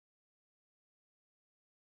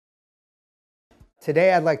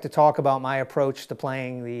Today I'd like to talk about my approach to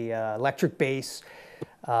playing the electric bass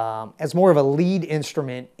as more of a lead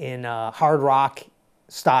instrument in hard rock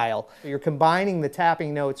style. You're combining the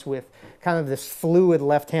tapping notes with kind of this fluid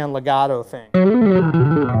left-hand legato thing.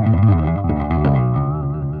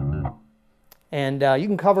 And you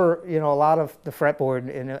can cover, a lot of the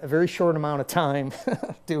fretboard in a very short amount of time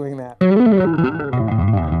doing that.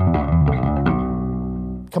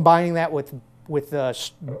 Combining that with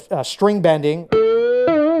string bending,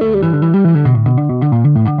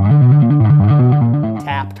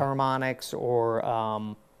 tapped harmonics,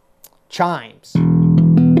 or chimes.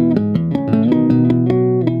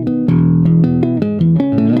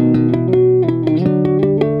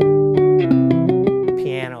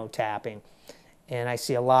 Piano tapping. And I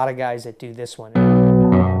see a lot of guys that do this one.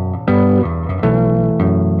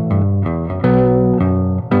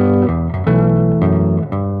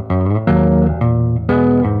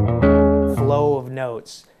 Flow of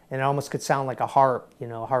notes. And it almost could sound like a harp.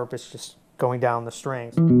 A harp is just going down the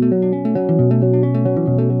strings.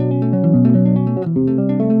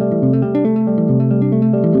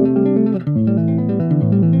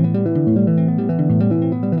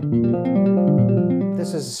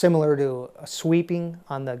 This is similar to a sweeping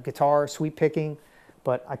on the guitar, sweep picking,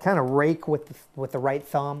 but I kind of rake with the right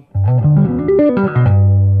thumb.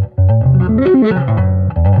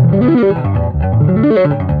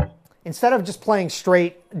 Instead of just playing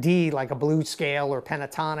straight D like a blues scale or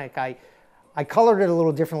pentatonic, I colored it a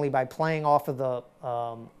little differently by playing off of the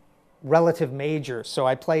relative majors. So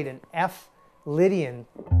I played an F Lydian.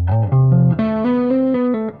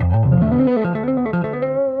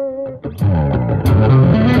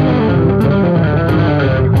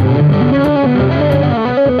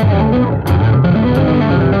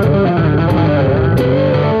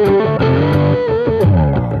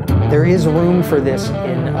 There is room for this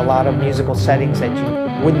in a lot of musical settings that you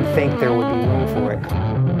wouldn't think there would be room for it.